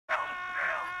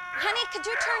Honey, could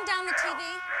you turn down the TV?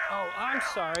 Oh, I'm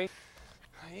sorry.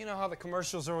 You know how the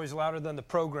commercials are always louder than the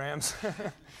programs.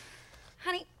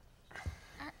 Honey,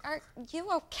 are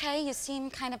you okay? You seem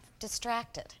kind of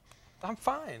distracted. I'm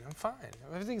fine. I'm fine.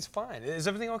 Everything's fine. Is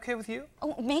everything okay with you?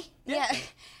 Oh, me? Yeah.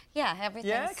 Yeah, everything's...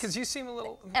 Yeah, because you seem a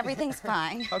little... Everything's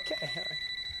fine. Okay.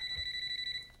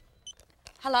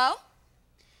 Hello?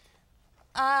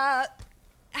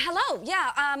 Hello,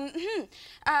 yeah,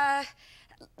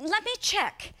 let me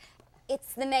check.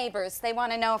 It's the neighbors. They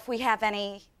want to know if we have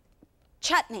any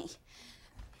chutney.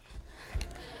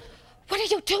 What are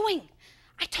you doing?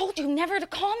 I told you never to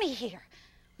call me here.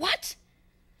 What?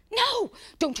 No!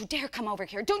 Don't you dare come over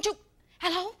here. Don't you...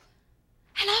 Hello?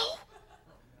 Hello?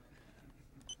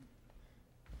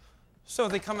 So, are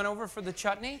they coming over for the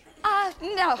chutney?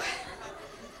 No.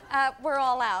 We're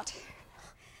all out.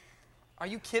 Are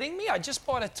you kidding me? I just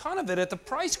bought a ton of it at the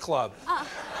Price Club. Well,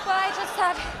 I just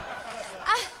thought...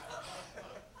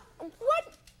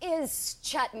 what is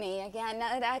chutney again?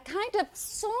 A kind of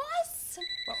sauce?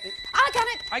 Well, I got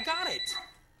it. I got it.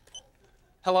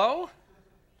 Hello?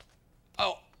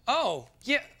 Oh,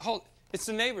 yeah, hold. It's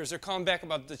the neighbors. They're calling back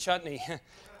about the chutney.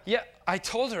 Yeah, I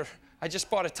told her. I just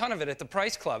bought a ton of it at the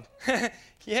Price Club.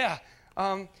 Yeah.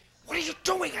 What are you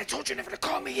doing? I told you never to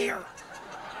call me here.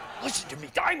 Listen to me.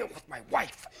 I'm with my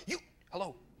wife. You...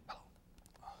 Hello?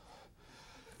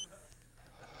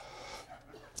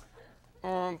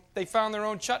 They found their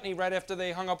own chutney right after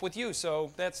they hung up with you,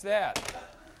 so that's that.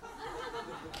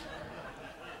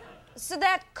 So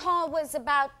that call was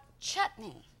about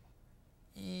chutney?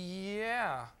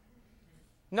 Yeah.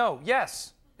 No,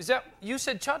 yes. Is that... You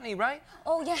said chutney, right?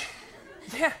 Oh, yeah.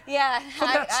 Yeah. Yeah,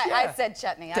 Oh, I said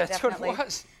chutney. That's I definitely what it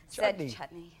was. Chutney. said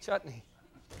chutney. Chutney.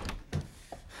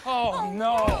 Oh,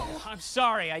 no. I'm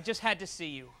sorry. I just had to see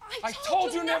you. I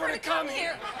told you never to come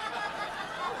here.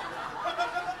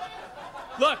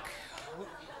 Look,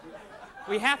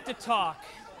 we have to talk.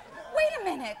 Wait a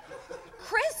minute.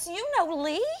 Chris, you know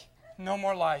Lee? No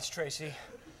more lies, Tracy.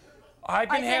 I've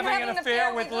been having an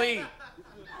affair with Lee.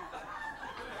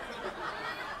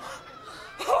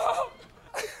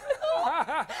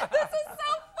 This is so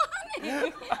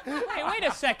funny. Hey, wait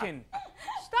a second.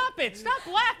 Stop it. Stop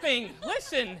laughing.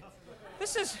 Listen,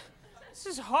 this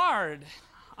is hard.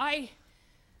 I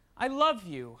love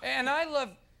you. And I love...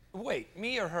 Wait,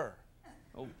 me or her?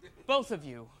 Oh, both of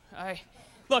you.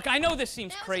 Look, I know this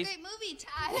seems crazy. That was a great movie,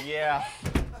 Todd. Yeah.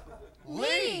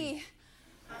 Lee.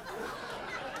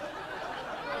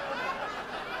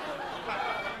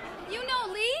 You know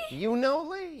Lee? You know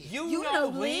Lee. You know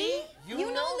Lee?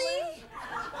 You know Lee?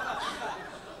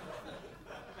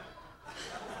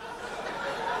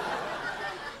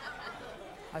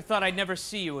 I thought I'd never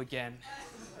see you again.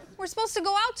 We're supposed to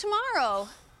go out tomorrow.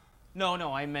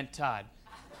 No, I meant Todd.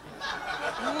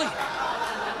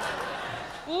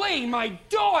 Lee, my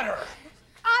daughter!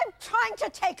 I'm trying to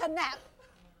take a nap.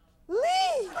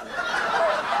 Lee!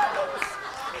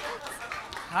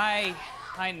 Hi,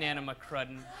 Nana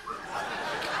McCrudden.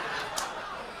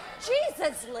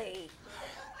 Jesus, Lee.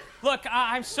 Look,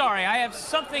 I'm sorry. I have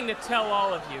something to tell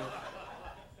all of you.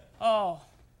 Oh,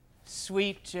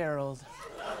 sweet Gerald.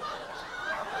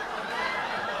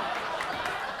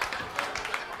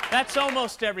 That's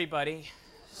almost everybody,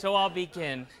 so I'll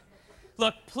begin.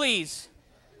 Look, please,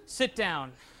 sit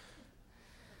down.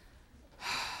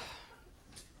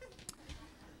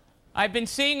 I've been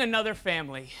seeing another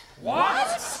family.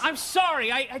 What? I'm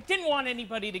sorry. I didn't want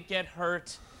anybody to get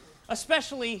hurt,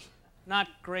 especially not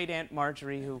Great Aunt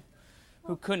Marjorie, who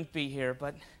couldn't be here,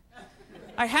 but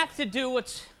I have to do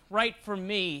what's right for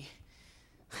me.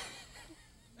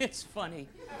 It's funny.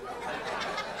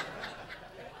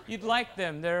 You'd like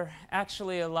them. They're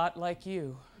actually a lot like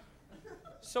you.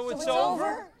 So it's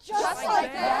over? Just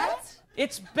like that?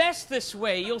 It's best this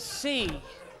way. You'll see.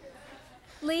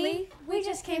 Lee, we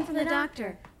just came from the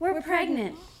doctor. We're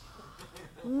pregnant.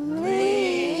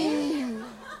 Lee!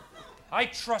 I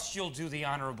trust you'll do the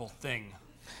honorable thing.